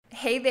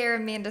Hey there,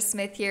 Amanda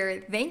Smith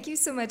here. Thank you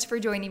so much for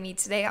joining me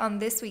today on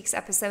this week's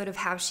episode of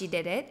How She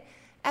Did It.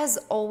 As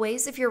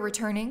always, if you're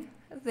returning,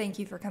 thank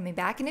you for coming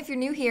back. And if you're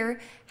new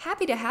here,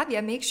 happy to have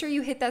you. Make sure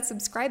you hit that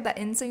subscribe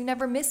button so you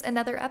never miss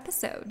another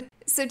episode.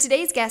 So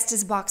today's guest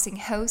is boxing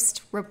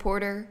host,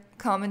 reporter,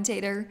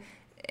 commentator,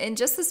 and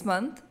just this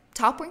month,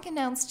 Top Rank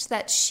announced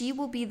that she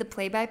will be the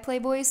play-by-play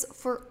voice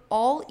for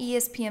all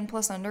ESPN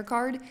Plus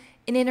undercard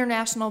in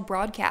international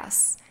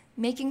broadcasts,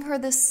 making her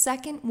the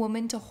second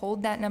woman to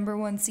hold that number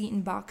one seat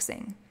in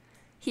boxing.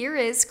 Here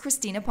is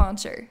Christina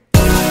Poncher.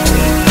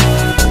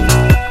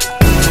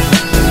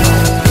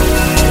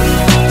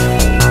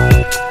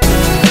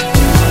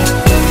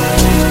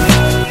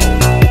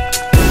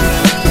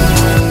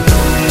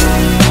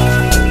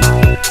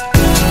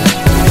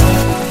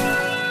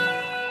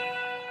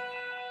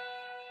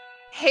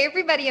 Hey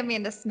everybody,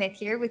 Amanda Smith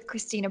here with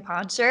Christina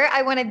Poncher.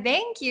 I want to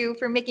thank you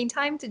for making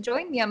time to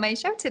join me on my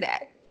show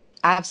today.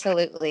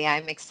 Absolutely.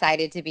 I'm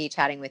excited to be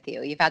chatting with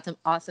you. You've had some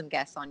awesome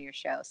guests on your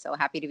show, so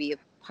happy to be a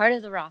part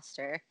of the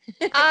roster.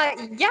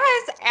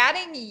 Yes,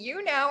 adding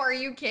you now. Are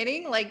you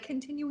kidding? Like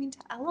continuing to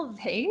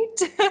elevate.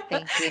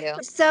 Thank you.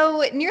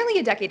 So nearly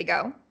a decade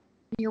ago,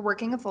 you're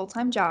working a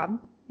full-time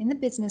job in the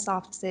business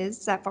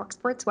offices at Fox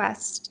Sports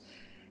West,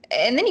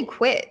 and then you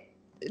quit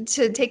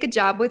to take a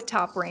job with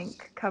Top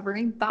Rank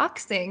covering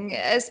boxing,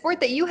 a sport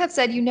that you have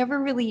said you never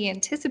really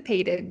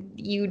anticipated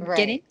you'd get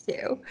Right.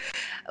 into.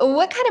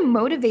 What kind of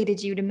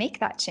motivated you to make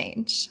that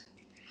change?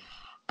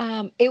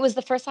 It was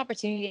the first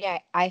opportunity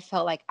I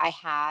felt like I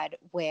had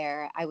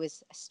where I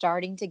was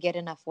starting to get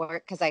enough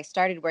work because I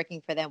started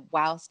working for them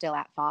while still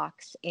at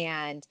Fox.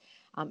 And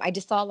I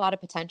just saw a lot of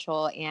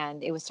potential,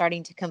 and it was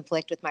starting to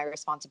conflict with my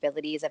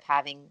responsibilities of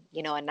having,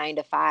 a 9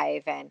 to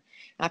 5. And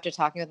after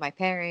talking with my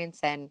parents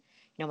and,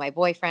 my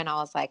boyfriend, I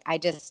was like, I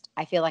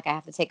feel like I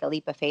have to take a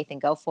leap of faith and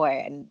go for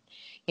it. And,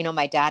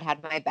 my dad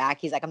had my back.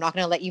 He's like, I'm not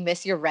going to let you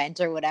miss your rent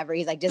or whatever.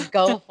 He's like, just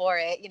go for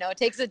it. It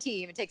takes a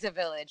team, it takes a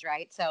village,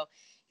 right? So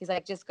he's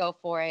like, just go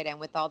for it. And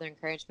with all the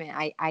encouragement,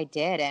 I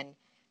did. And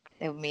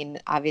I mean,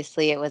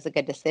 obviously it was a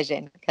good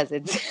decision because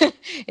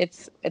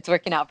it's, it's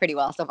working out pretty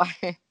well so far.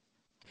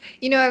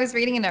 I was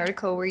reading an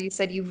article where you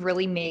said you've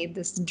really made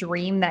this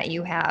dream that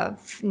you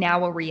have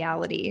now a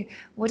reality.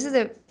 What does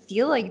it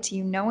feel like to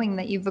you knowing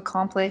that you've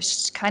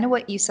accomplished kind of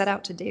what you set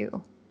out to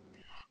do?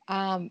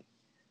 Um,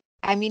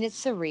 I mean,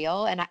 it's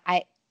surreal. And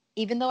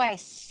even though I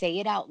say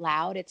it out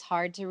loud, it's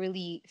hard to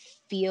really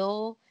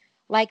feel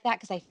like that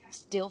because I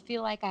still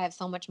feel like I have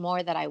so much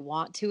more that I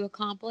want to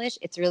accomplish.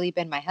 It's really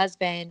been my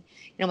husband,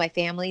 my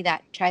family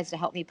that tries to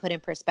help me put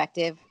in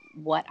perspective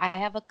what I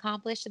have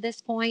accomplished to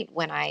this point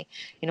when I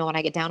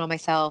get down on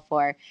myself,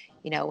 or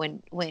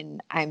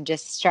when I'm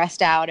just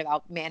stressed out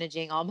about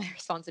managing all my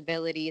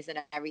responsibilities and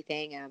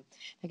everything.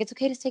 Like, it's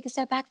okay to take a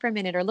step back for a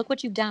minute, or look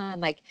what you've done.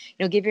 Like,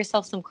 give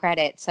yourself some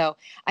credit. So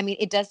I mean,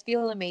 it does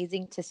feel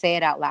amazing to say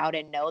it out loud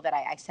and know that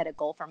I set a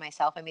goal for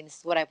myself. I mean, this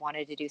is what I've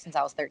wanted to do since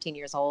I was 13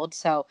 years old.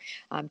 So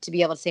to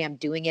be able to say I'm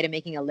doing it and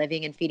making a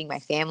living and feeding my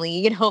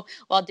family,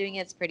 while doing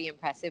it's pretty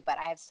impressive. But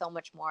I have so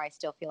much more I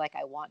still feel like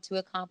I want to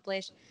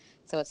accomplish.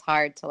 So it's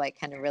hard to like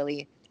kind of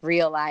really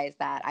realize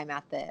that I'm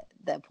at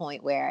the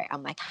point where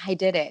I'm like, I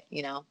did it.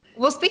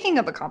 Well, speaking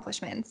of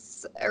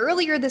accomplishments,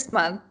 earlier this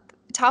month,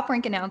 Top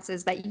Rank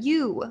announces that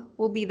you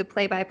will be the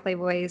play-by-play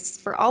voice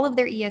for all of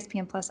their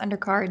ESPN Plus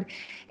undercard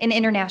and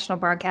international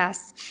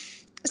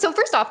broadcasts. So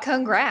first off,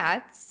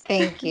 congrats.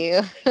 Thank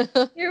you.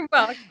 You're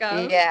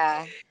welcome.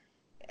 Yeah.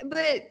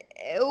 But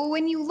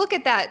when you look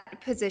at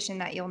that position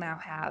that you'll now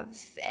have,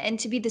 and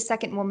to be the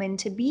second woman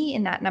to be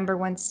in that number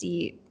one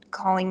seat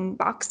calling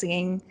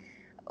boxing,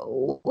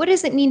 what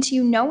does it mean to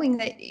you knowing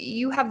that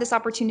you have this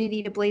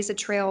opportunity to blaze a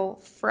trail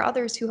for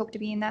others who hope to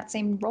be in that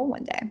same role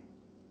one day?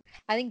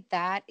 I think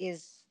that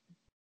is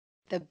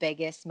the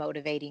biggest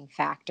motivating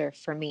factor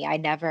for me. I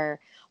never,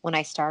 when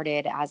I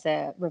started as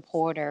a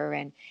reporter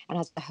and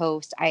as a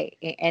host,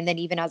 and then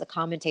even as a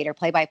commentator,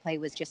 play by play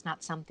was just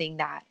not something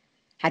that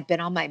had been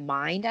on my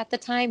mind at the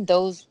time.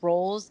 Those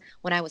roles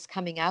when I was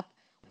coming up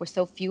were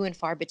so few and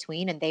far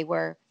between, and they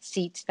were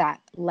seats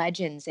that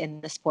legends in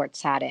the sport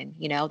sat in.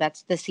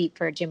 That's the seat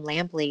for Jim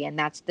Lampley, and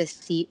that's the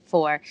seat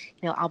for,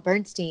 Al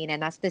Bernstein,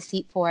 and that's the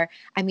seat for,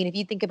 I mean, if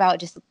you think about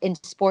just in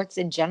sports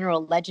in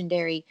general,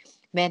 legendary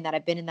men that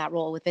have been in that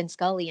role with Vince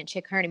Scully and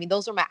Chick Hearn. I mean,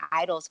 those were my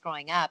idols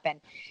growing up. And,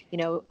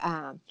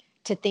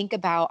 to think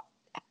about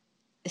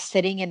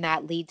sitting in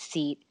that lead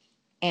seat,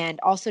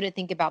 and also to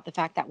think about the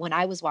fact that when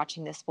I was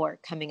watching this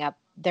sport coming up,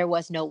 there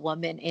was no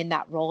woman in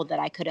that role that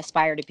I could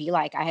aspire to be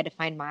like. I had to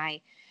find my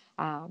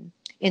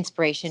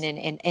inspiration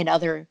in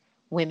other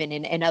women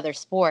in other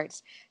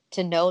sports,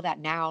 to know that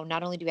now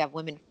not only do we have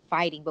women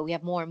fighting, but we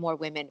have more and more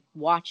women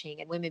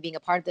watching and women being a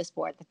part of the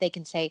sport, that they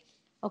can say,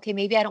 okay,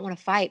 maybe I don't want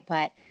to fight,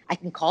 but I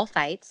can call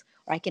fights,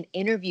 or I can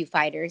interview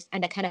fighters,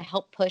 and to kind of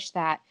help push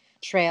that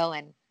trail,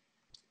 and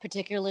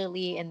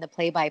particularly in the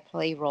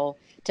play-by-play role,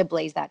 to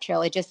blaze that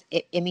trail.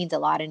 It means a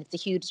lot, and it's a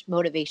huge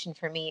motivation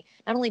for me,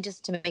 not only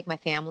just to make my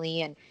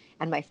family and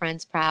my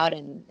friends proud,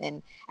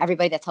 and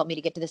everybody that's helped me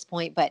to get to this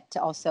point. But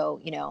to also,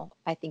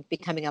 I think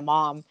becoming a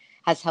mom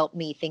has helped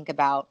me think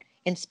about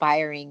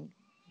inspiring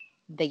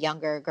the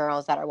younger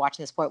girls that are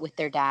watching the sport with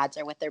their dads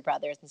or with their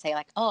brothers and say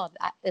like, oh,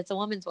 it's a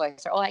woman's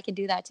voice, or, oh, I can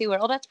do that too. Or,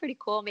 oh, that's pretty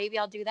cool. Maybe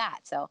I'll do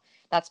that. So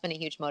that's been a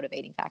huge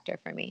motivating factor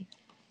for me.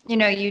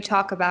 You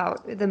talk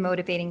about the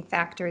motivating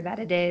factor that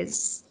it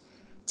is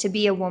to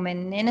be a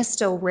woman in a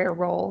still rare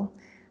role.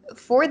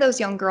 For those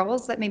young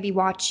girls that maybe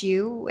watch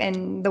you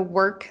and the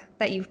work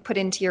that you've put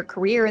into your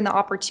career and the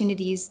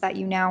opportunities that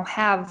you now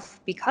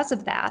have because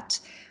of that,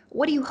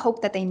 what do you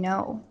hope that they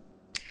know?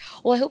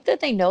 Well, I hope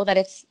that they know that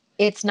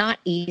it's not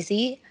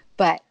easy,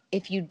 but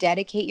if you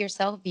dedicate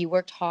yourself, if you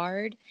worked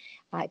hard,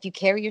 if you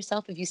carry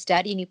yourself, if you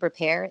study and you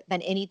prepare,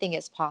 then anything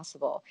is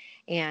possible.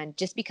 And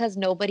just because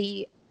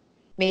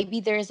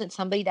maybe there isn't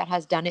somebody that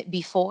has done it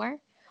before,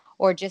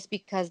 or just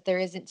because there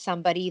isn't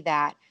somebody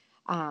that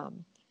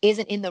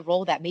isn't in the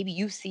role that maybe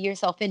you see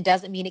yourself in,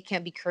 doesn't mean it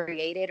can't be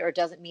created, or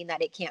doesn't mean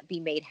that it can't be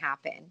made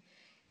happen.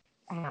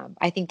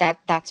 I think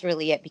that's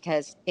really it,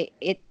 because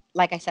it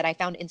like I said, I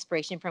found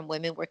inspiration from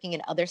women working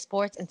in other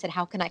sports and said,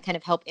 how can I kind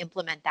of help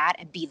implement that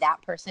and be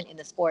that person in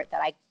the sport that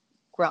I've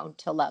grown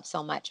to love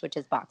so much, which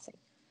is boxing.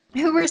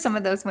 Who were some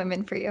of those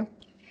women for you?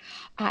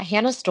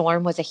 Hannah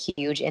Storm was a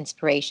huge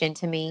inspiration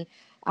to me.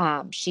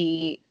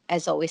 She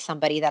is always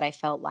somebody that I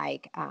felt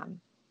like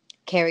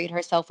carried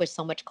herself with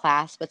so much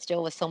class, but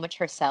still was so much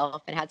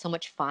herself and had so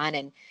much fun,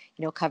 and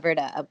covered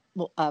a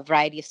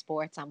variety of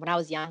sports. When I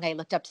was young, I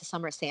looked up to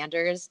Summer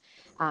Sanders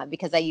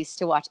because I used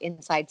to watch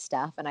Inside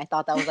Stuff, and I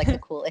thought that was like the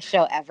coolest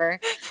show ever.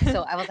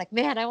 So I was like,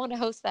 man, I want to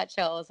host that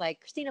show. I was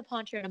like, Christina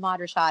Poncher and Ahmad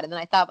Rashad, and then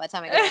I thought by the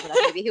time I got enough,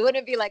 maybe he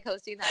wouldn't be like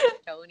hosting that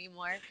show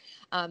anymore.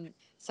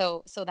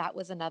 So that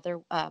was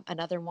another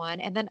one.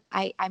 And then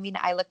I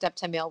looked up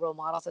to male role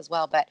models as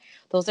well, but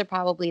those are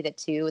probably the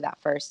two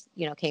that first,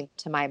 came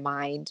to my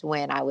mind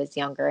when I was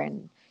younger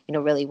and,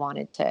 really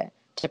wanted to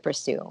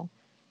pursue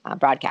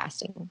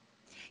broadcasting.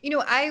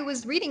 I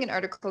was reading an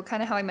article,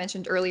 kind of how I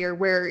mentioned earlier,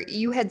 where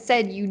you had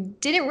said you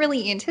didn't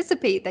really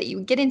anticipate that you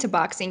would get into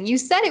boxing. You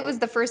said it was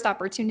the first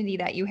opportunity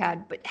that you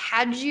had, but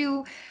had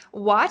you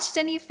watched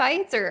any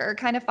fights or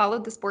kind of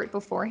followed the sport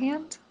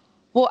beforehand?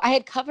 Well, I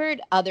had covered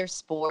other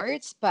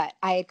sports, but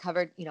I had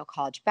covered,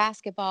 college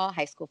basketball,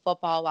 high school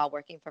football while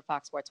working for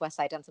Fox Sports West.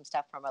 I'd done some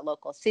stuff from a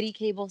local city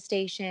cable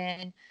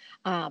station.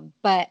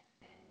 But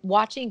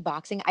watching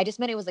boxing, I just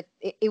meant it was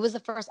the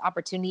first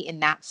opportunity in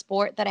that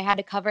sport that I had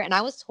to cover. And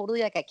I was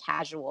totally like a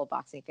casual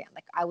boxing fan.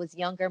 Like, I was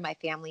younger, my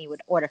family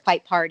would order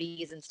fight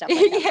parties and stuff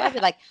like that. Yeah. So I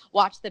would like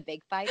watch the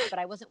big fights, but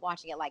I wasn't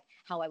watching it like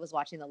how I was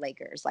watching the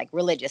Lakers, like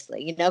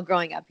religiously,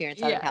 growing up here in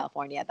Southern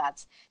California.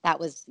 That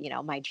was,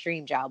 my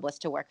dream job was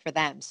to work for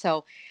them.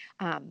 So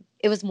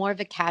it was more of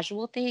a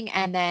casual thing.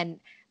 And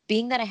then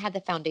being that I had the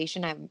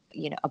foundation, I'm,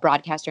 a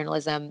broadcast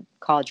journalism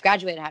college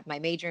graduate, I had my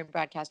major in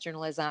broadcast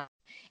journalism,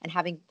 and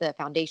having the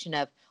foundation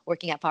of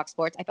working at Fox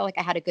Sports, I felt like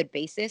I had a good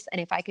basis. And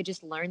if I could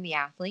just learn the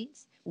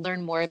athletes,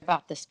 learn more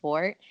about the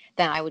sport,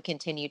 then I would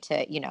continue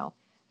to,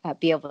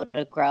 be able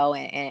to grow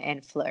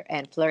and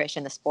flourish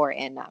in the sport.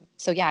 And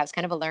so, yeah, it was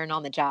kind of a learn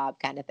on the job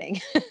kind of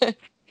thing.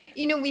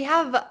 We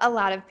have a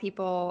lot of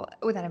people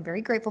that I'm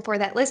very grateful for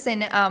that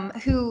listen,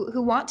 who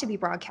want to be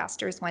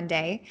broadcasters one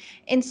day.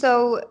 And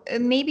so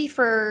maybe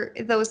for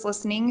those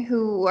listening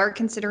who are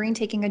considering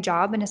taking a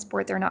job in a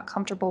sport they're not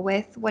comfortable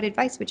with, what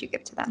advice would you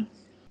give to them?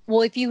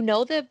 Well, if you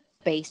know the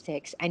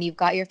basics and you've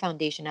got your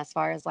foundation as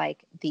far as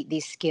like the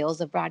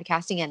skills of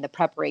broadcasting and the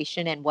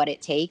preparation and what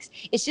it takes,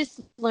 it's just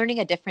learning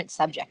a different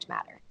subject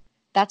matter.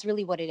 That's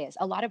really what it is.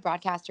 A lot of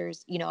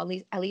broadcasters,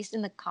 at least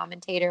in the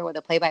commentator or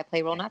the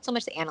play-by-play role, not so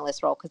much the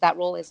analyst role, because that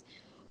role is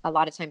a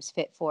lot of times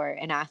fit for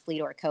an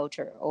athlete or a coach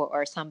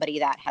or somebody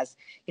that has,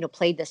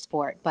 played the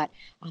sport. But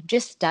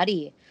just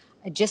study,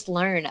 just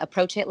learn,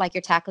 approach it like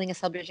you're tackling a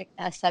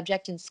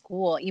subject in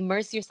school.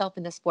 Immerse yourself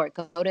in the sport.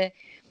 Go to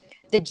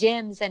the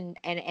gyms and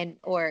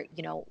or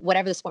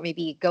whatever the sport may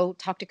be. Go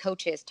talk to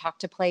coaches, talk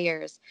to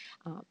players,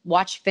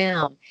 watch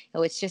film.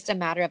 It's just a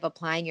matter of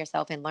applying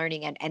yourself and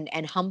learning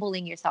and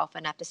humbling yourself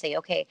enough to say,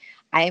 okay,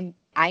 I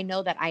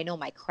know that I know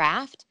my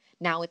craft.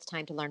 Now it's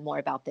time to learn more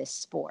about this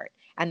sport.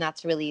 And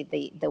that's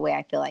really the way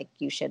I feel like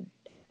you should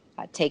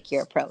take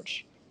your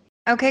approach.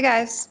 Okay,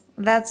 guys,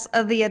 that's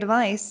the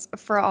advice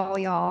for all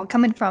y'all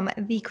coming from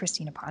the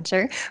Christina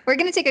Poncher. We're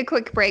going to take a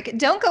quick break.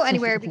 Don't go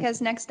anywhere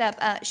because next up,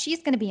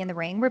 she's going to be in the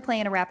ring. We're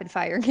playing a rapid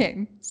fire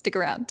game. Stick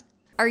around.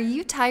 Are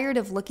you tired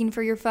of looking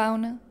for your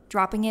phone,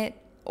 dropping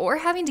it, or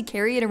having to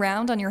carry it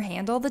around on your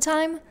hand all the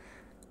time?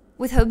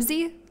 With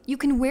Hoobsy, you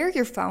can wear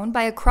your phone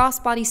by a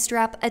crossbody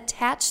strap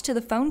attached to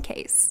the phone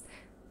case.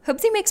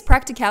 Hoobsy makes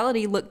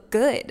practicality look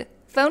good.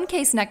 Phone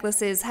case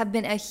necklaces have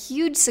been a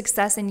huge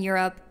success in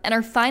Europe and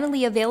are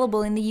finally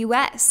available in the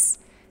US.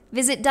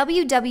 Visit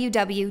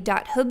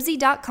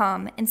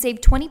www.hoobsy.com and save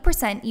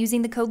 20%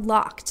 using the code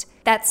LOCKED.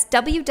 That's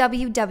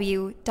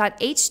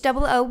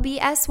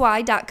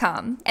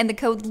www.hoobsy.com and the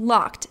code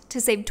LOCKED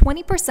to save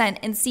 20%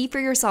 and see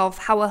for yourself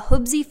how a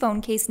Hoobsy phone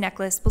case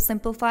necklace will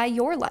simplify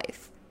your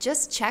life.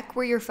 Just check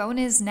where your phone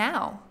is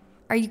now.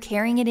 Are you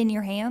carrying it in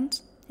your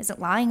hand? Is it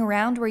lying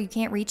around where you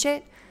can't reach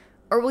it?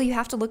 Or will you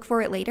have to look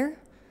for it later?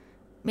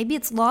 Maybe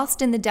it's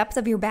lost in the depth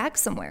of your bag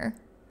somewhere.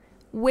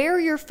 Wear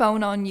your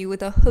phone on you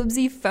with a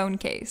Hoobsy phone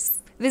case.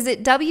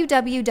 Visit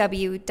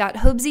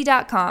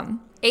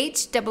www.hoobsy.com,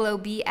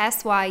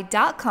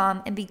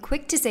 HOOBSY.com, and be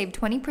quick to save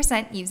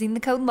 20% using the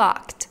code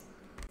LOCKED.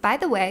 By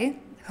the way,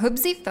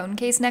 Hoobsy phone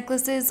case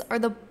necklaces are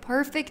the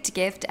perfect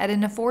gift at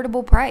an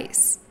affordable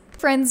price.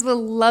 Friends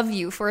will love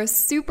you for a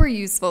super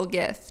useful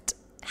gift.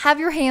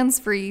 Have your hands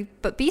free,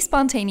 but be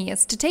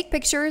spontaneous to take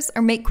pictures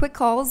or make quick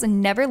calls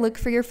and never look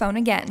for your phone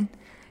again.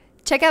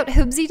 Check out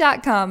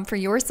Hoobsy.com for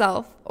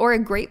yourself or a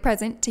great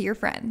present to your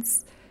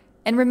friends.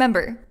 And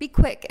remember, be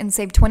quick and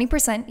save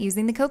 20%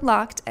 using the code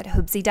LOCKED at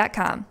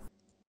Hoobsy.com.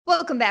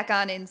 Welcome back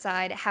on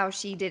Inside How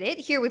She Did It,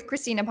 here with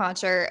Christina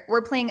Poncher.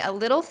 We're playing a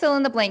little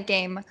fill-in-the-blank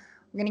game.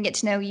 We're going to get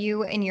to know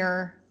you and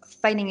your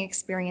fighting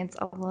experience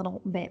a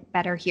little bit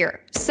better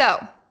here.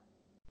 So,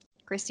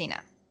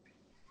 Christina.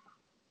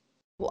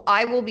 Well,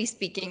 I will be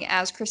speaking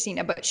as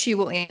Christina, but she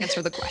will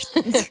answer the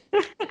questions.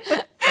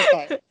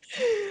 Okay.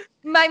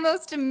 My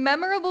most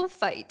memorable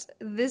fight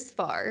this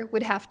far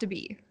would have to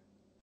be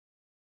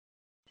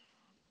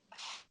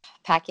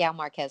Pacquiao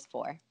Marquez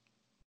 4.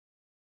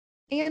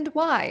 And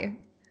why?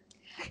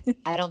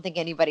 I don't think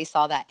anybody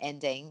saw that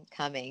ending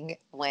coming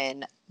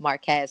when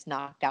Marquez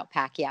knocked out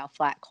Pacquiao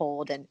flat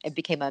cold, and it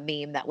became a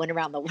meme that went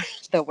around the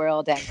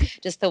world. And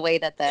just the way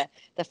that the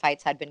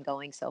fights had been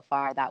going so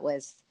far, that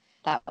was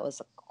a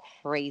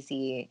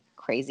crazy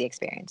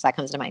experience. That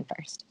comes to mind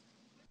first.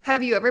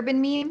 Have you ever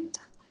been memed?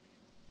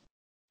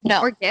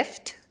 No. Or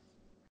gift?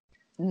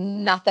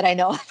 Not that I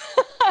know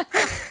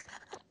of.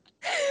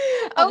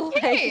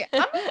 Okay,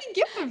 I'm going to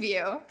gift of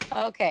you.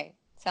 Okay,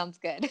 sounds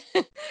good.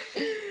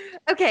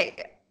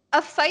 Okay,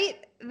 a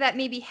fight that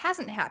maybe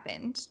hasn't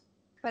happened,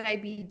 but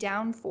I'd be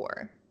down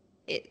for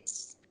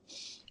is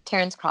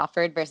Terrence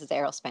Crawford versus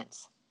Errol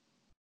Spence.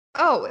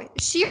 Oh,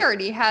 she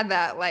already had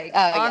that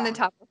on the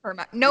top of her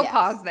mind. No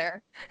pause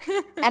there.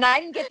 And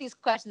I didn't get these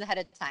questions ahead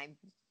of time.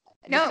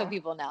 Just so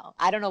people know.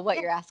 I don't know what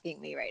you're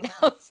asking me right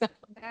now. So.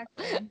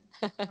 Exactly.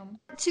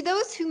 To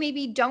those who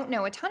maybe don't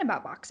know a ton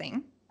about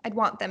boxing, I'd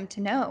want them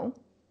to know.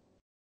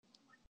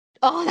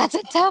 Oh, that's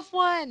a tough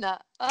one.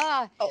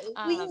 Yeah.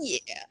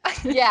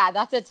 Yeah,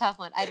 that's a tough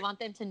one. I'd want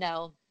them to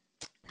know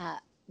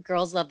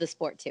girls love the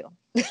sport too.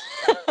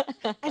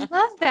 I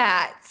love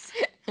that.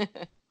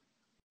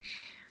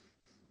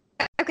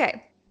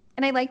 Okay.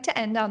 And I like to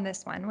end on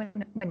this one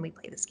when we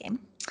play this game.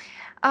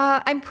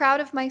 I'm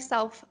proud of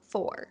myself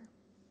for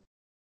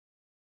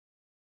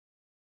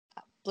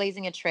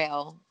blazing a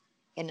trail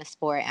in a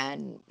sport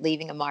and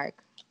leaving a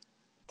mark.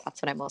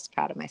 That's what I'm most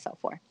proud of myself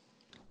for.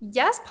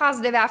 Yes,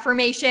 positive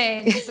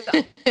affirmations.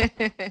 Guys,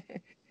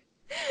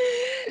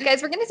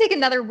 we're going to take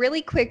another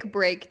really quick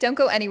break. Don't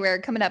go anywhere.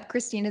 Coming up,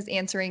 Christina's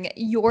answering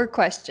your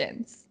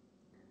questions.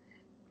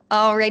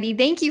 Alrighty,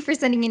 thank you for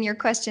sending in your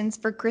questions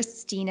for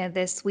Christina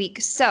this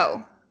week.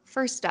 So,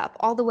 first up,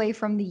 all the way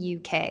from the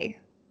UK,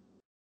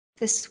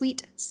 the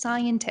sweet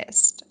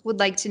scientist would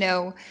like to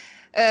know,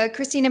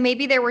 Christina,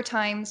 maybe there were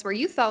times where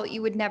you felt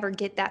you would never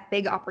get that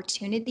big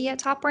opportunity at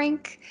Top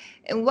Rank,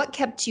 and what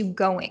kept you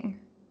going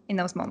in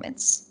those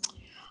moments?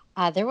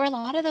 There were a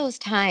lot of those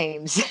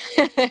times.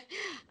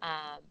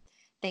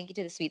 Thank you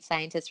to the sweet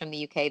scientist from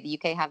the UK. The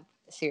UK have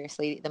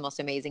seriously the most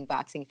amazing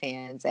boxing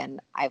fans, and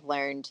I've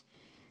learned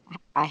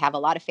I have a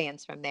lot of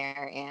fans from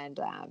there. And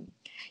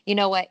you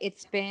know what?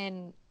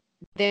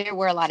 There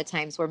were a lot of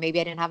times where maybe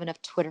I didn't have enough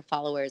Twitter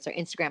followers or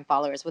Instagram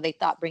followers where they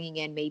thought bringing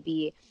in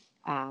maybe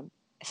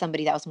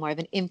somebody that was more of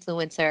an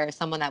influencer or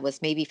someone that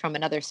was maybe from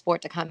another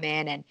sport to come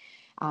in, and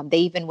they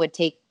even would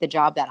take the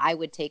job that I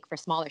would take for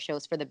smaller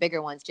shows for the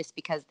bigger ones just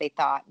because they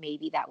thought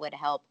maybe that would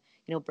help,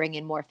 bring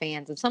in more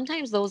fans. And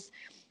sometimes those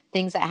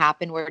things that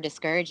happened were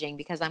discouraging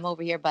because I'm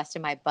over here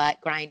busting my butt,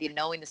 grinding,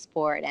 knowing the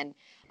sport. And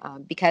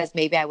because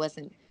maybe I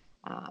wasn't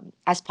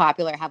as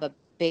popular, have a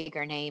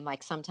bigger name,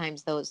 like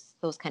sometimes those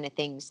kind of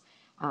things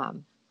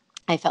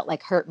I felt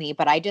like hurt me.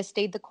 But I just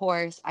stayed the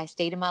course. I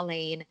stayed in my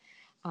lane.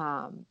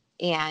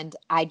 And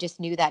I just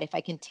knew that if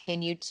I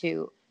continued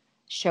to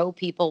show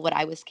people what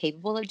I was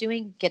capable of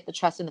doing, get the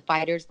trust in the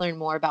fighters, learn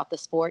more about the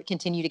sport,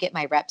 continue to get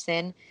my reps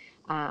in,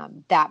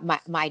 that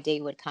my day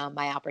would come,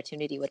 my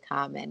opportunity would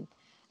come. And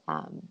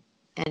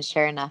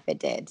sure enough, it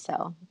did.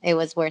 So it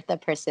was worth the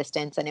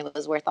persistence, and it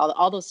was worth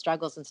all those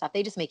struggles and stuff.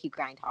 They just make you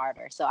grind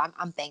harder. So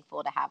I'm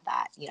thankful to have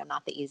that,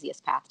 not the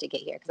easiest path to get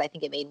here, because I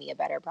think it made me a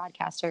better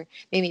broadcaster,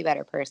 made me a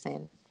better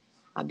person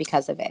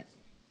because of it.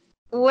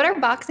 What are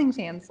boxing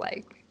fans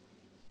like?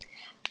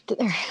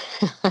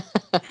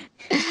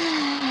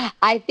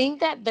 I think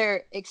that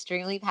they're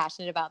extremely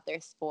passionate about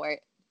their sport.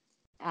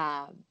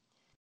 A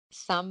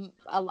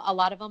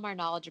lot of them are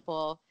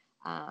knowledgeable.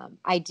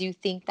 I do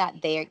think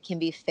that they can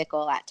be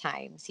fickle at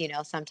times.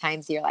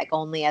 Sometimes you're like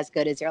only as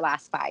good as your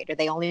last fight, or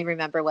they only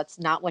remember what's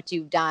not what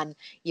you've done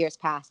years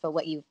past, but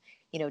what you've,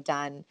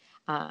 done.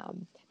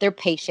 They're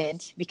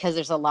patient because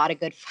there's a lot of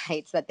good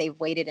fights that they've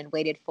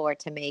waited for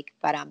to make,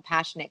 but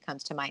passionate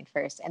comes to mind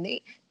first. And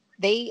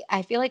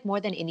I feel like more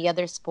than any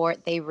other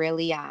sport, they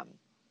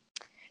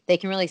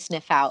can really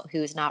sniff out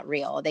who's not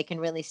real. They can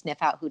really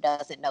sniff out who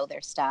doesn't know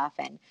their stuff,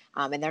 and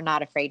they're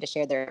not afraid to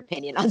share their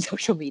opinion on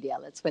social media.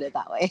 Let's put it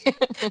that way.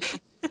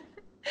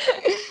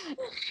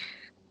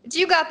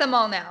 You got them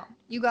all now.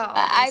 You got all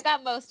I those.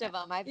 got most of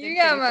them. I've been You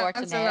pretty got most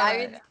of fortunate. I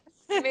mean, them.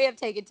 it may have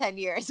taken 10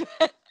 years,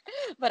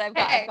 but I've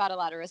Hey, got a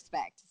lot of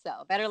respect. So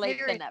better late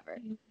than very never.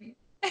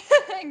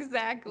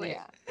 exactly.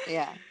 Yeah.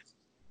 Yeah.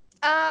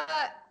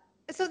 Uh,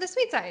 so the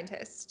sweet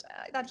scientist,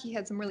 I thought he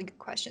had some really good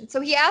questions.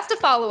 So he asked a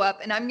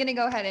follow-up, and I'm going to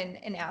go ahead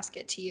and ask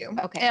it to you.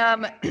 Okay.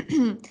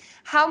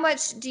 How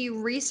much do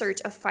you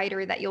research a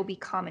fighter that you'll be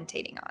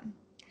commentating on?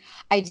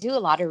 I do a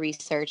lot of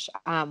research.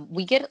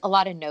 We get a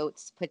lot of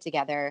notes put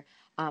together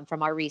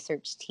from our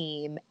research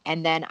team,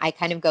 and then I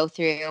kind of go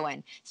through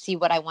and see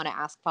what I want to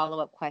ask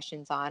follow-up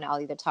questions on. I'll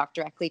either talk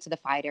directly to the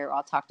fighter, or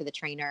I'll talk to the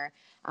trainer,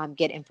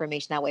 get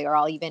information that way, or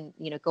I'll even,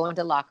 go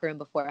into the locker room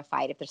before a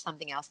fight if there's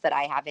something else that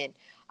I haven't,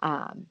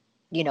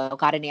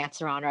 got an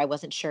answer on, or I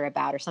wasn't sure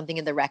about, or something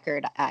in the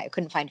record I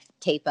couldn't find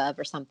tape of,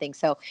 or something.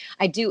 So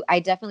I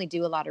definitely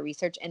do a lot of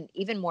research, and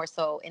even more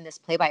so in this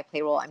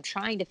play-by-play role, I'm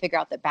trying to figure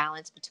out the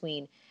balance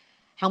between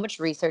how much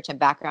research and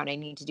background I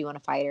need to do on a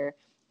fighter.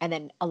 And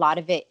then a lot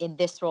of it in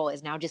this role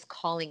is now just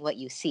calling what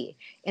you see.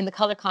 In the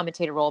color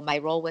commentator role, my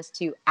role was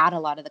to add a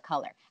lot of the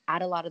color,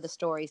 add a lot of the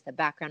stories, the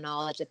background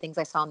knowledge, the things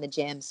I saw in the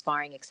gym,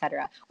 sparring,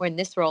 etc. Where in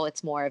this role,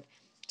 it's more of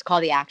to call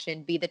the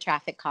action, be the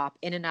traffic cop,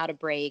 in and out of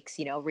breaks,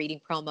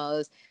 reading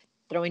promos,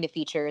 throwing to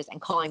features,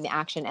 and calling the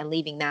action, and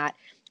leaving that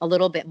a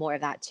little bit more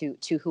of that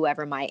to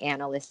whoever my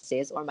analyst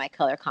is or my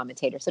color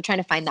commentator. So trying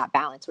to find that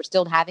balance. We're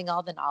still having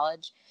all the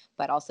knowledge,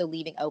 but also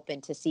leaving open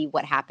to see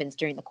what happens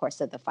during the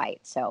course of the fight.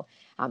 So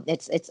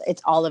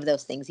it's all of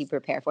those things you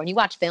prepare for. And you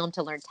watch film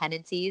to learn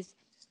tendencies.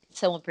 It's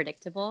so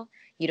unpredictable.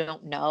 You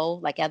don't know,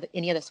 like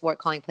any other sport,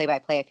 calling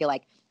play-by-play, I feel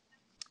like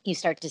you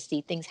start to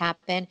see things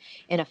happen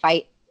in a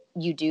fight.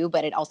 You do,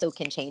 but it also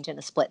can change in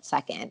a split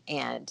second.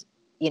 And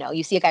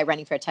you see a guy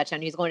running for a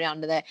touchdown. He's going down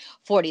to the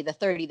 40, the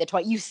 30, the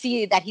 20. You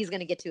see that he's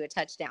going to get to a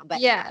touchdown. But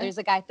there's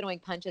a guy throwing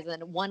punches,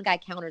 and then one guy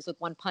counters with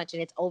one punch,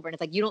 and it's over. And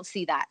it's like, you don't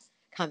see that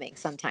coming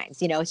sometimes.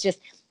 It's just,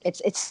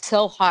 it's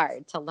so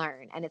hard to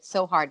learn, and it's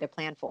so hard to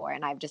plan for.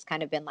 And I've just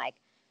kind of been like,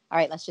 all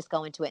right, let's just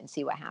go into it and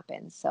see what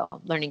happens. So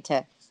learning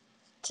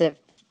to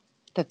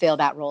fulfill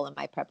that role in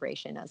my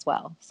preparation as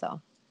well.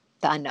 So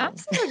the unknown. I'm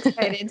so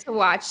excited to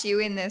watch you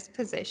in this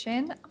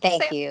position.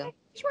 Thank you. I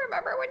just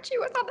remember when she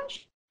was on the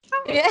show.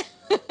 Yeah.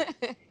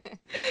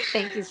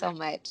 Thank you so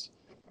much.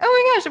 Oh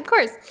my gosh, of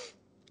course.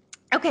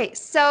 Okay,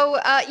 so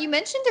you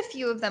mentioned a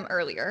few of them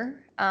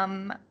earlier,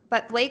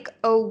 but Blake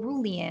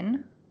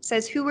O'Rulian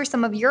says, who were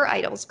some of your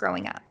idols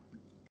growing up?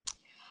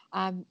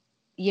 I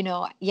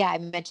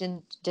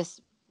mentioned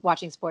just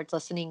watching sports,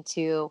 listening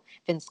to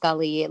Vin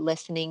Scully,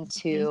 listening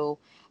to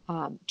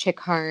Chick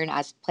Hearn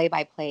as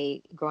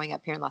play-by-play growing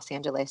up here in Los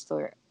Angeles.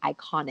 They're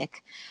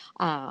iconic.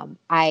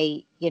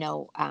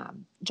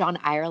 John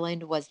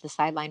Ireland was the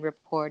sideline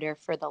reporter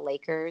for the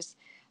Lakers.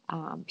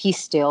 He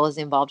still is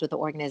involved with the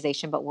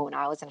organization, but when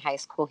I was in high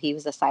school, he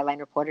was a sideline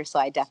reporter. So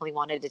I definitely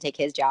wanted to take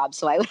his job.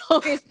 So I would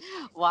always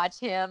watch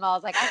him. I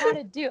was like,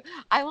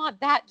 I want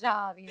that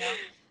job,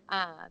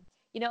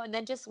 and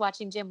then just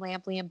watching Jim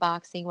Lampley in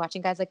boxing,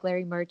 watching guys like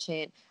Larry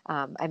Merchant.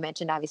 I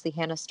mentioned obviously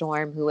Hannah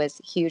Storm, who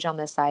was huge on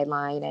the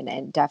sideline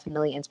and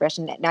definitely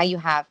inspiration. Now you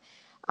have,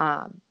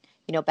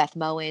 Beth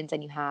Mowins,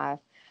 and you have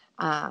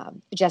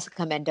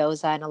Jessica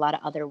Mendoza, and a lot of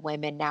other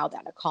women now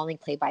that are calling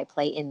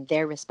play-by-play in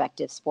their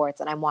respective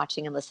sports. And I'm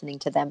watching and listening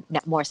to them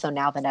more so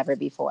now than ever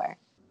before.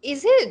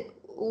 Is it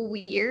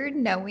weird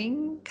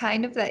knowing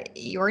kind of that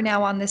you're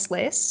now on this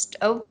list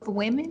of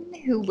women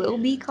who will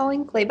be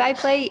calling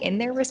play-by-play in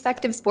their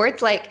respective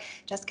sports, like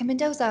Jessica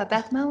Mendoza,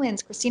 Beth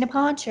Mowins, Christina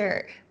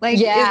Poncher? Like,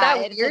 is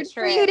that weird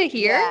for you to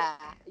hear?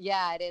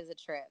 Yeah, it is a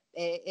trip.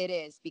 It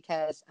is,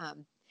 because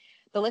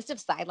the list of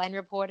sideline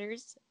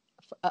reporters,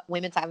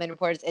 women sideline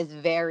reporters, is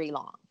very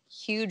long,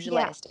 huge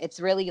list. It's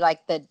really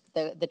like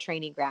the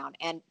training ground.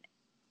 And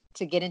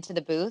to get into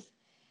the booth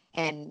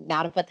and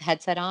now to put the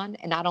headset on,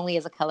 and not only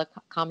as a color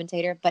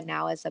commentator, but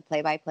now as a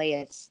play-by-play,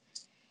 it's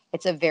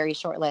a very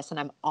short list, and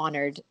I'm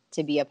honored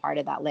to be a part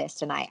of that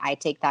list. And I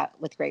take that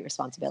with great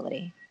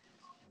responsibility.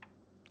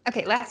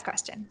 Okay, last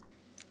question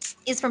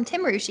is from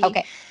Tim Rushi.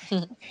 Okay.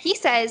 He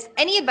says,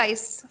 any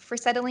advice for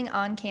settling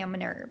on-cam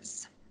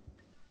nerves?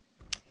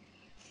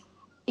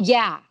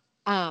 Yeah.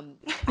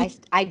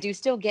 I do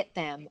still get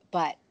them,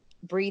 but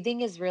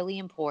breathing is really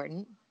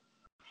important,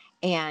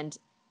 and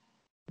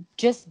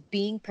just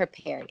being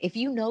prepared. If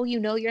you know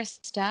your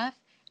stuff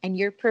and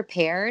you're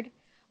prepared,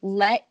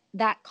 let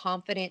that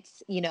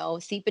confidence,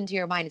 seep into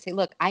your mind and say,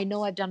 look, I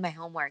know I've done my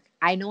homework.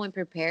 I know I'm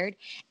prepared,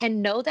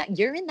 and know that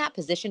you're in that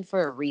position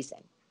for a reason.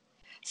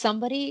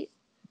 Somebody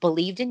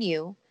believed in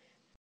you,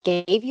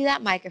 gave you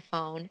that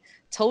microphone,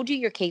 told you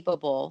you're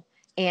capable,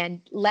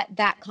 and let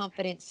that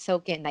confidence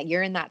soak in, that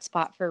you're in that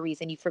spot for a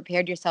reason. You've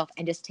prepared yourself,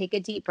 and just take a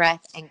deep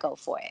breath and go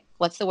for it.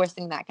 What's the worst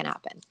thing that can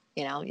happen?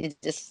 You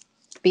just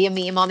be a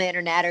meme on the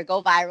internet or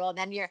go viral, and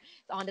then you're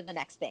on to the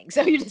next thing.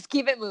 So you just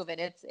keep it moving.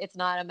 It's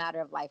not a matter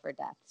of life or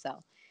death.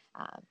 So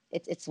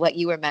it's what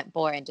you were meant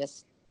for, and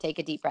just take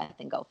a deep breath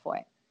and go for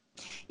it.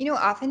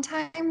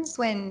 Oftentimes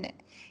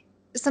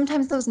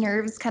sometimes those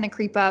nerves kind of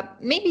creep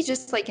up, maybe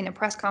just like in a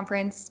press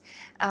conference.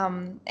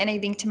 And I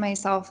think to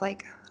myself,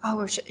 like,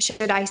 oh,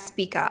 should I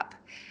speak up?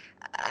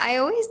 I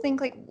always think,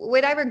 like,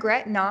 would I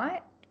regret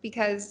not?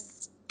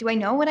 Because do I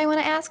know what I want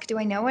to ask? Do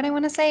I know what I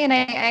want to say? And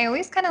I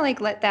always kind of like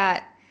let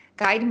that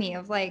guide me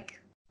of like,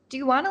 do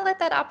you want to let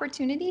that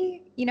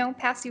opportunity,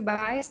 pass you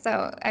by?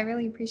 So I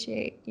really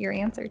appreciate your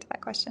answer to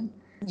that question.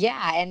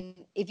 Yeah. And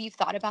if you've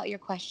thought about your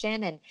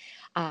question and,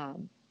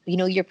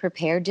 you're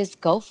prepared,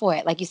 just go for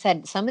it. Like you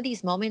said, some of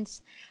these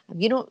moments,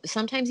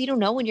 sometimes you don't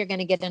know when you're going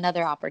to get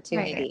another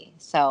opportunity. Right.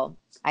 So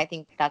I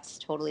think that's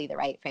totally the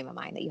right frame of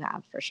mind that you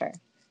have, for sure.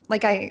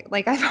 Like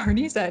I've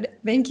already said,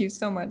 thank you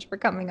so much for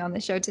coming on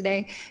the show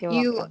today.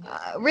 You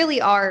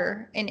really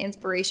are an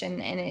inspiration,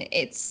 and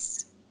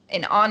it's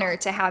an honor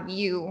to have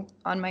you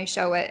on my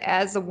show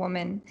as a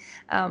woman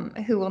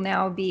who will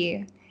now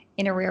be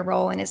in a rare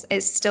role and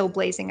is still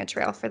blazing a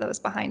trail for those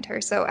behind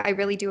her. So I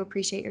really do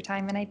appreciate your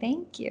time, and I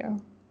thank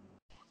you.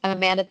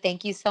 Amanda,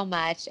 thank you so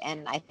much.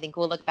 And I think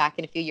we'll look back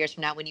in a few years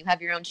from now when you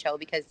have your own show,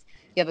 because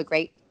you have a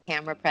great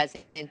camera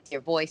presence,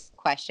 your voice,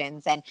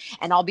 questions, and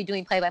I'll be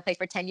doing play-by-play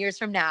for 10 years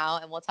from now,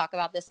 and we'll talk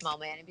about this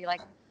moment and be like,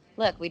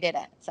 look, we did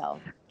it. So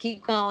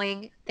keep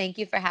going. Thank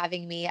you for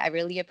having me. I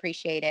really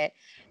appreciate it.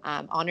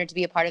 Honored to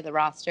be a part of the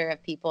roster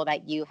of people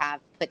that you have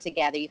put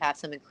together. You have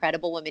some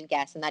incredible women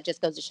guests, and that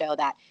just goes to show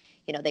that,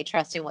 they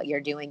trust in what you're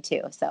doing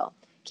too. So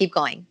keep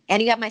going.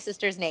 And you have my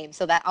sister's name,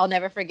 so that I'll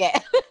never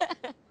forget.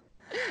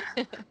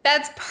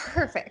 That's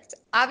perfect.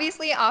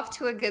 Obviously off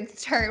to a good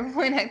start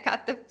when I've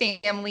got the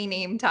family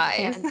name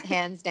ties.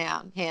 Hands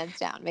down.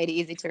 Made it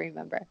easy to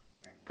remember.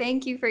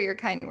 Thank you for your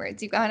kind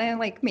words. You kind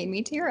of made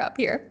me tear up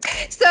here.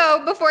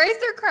 So before I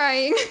start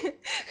crying,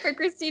 for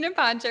Christina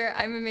Poncher,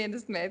 I'm Amanda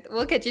Smith.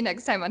 We'll catch you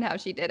next time on How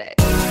She Did It.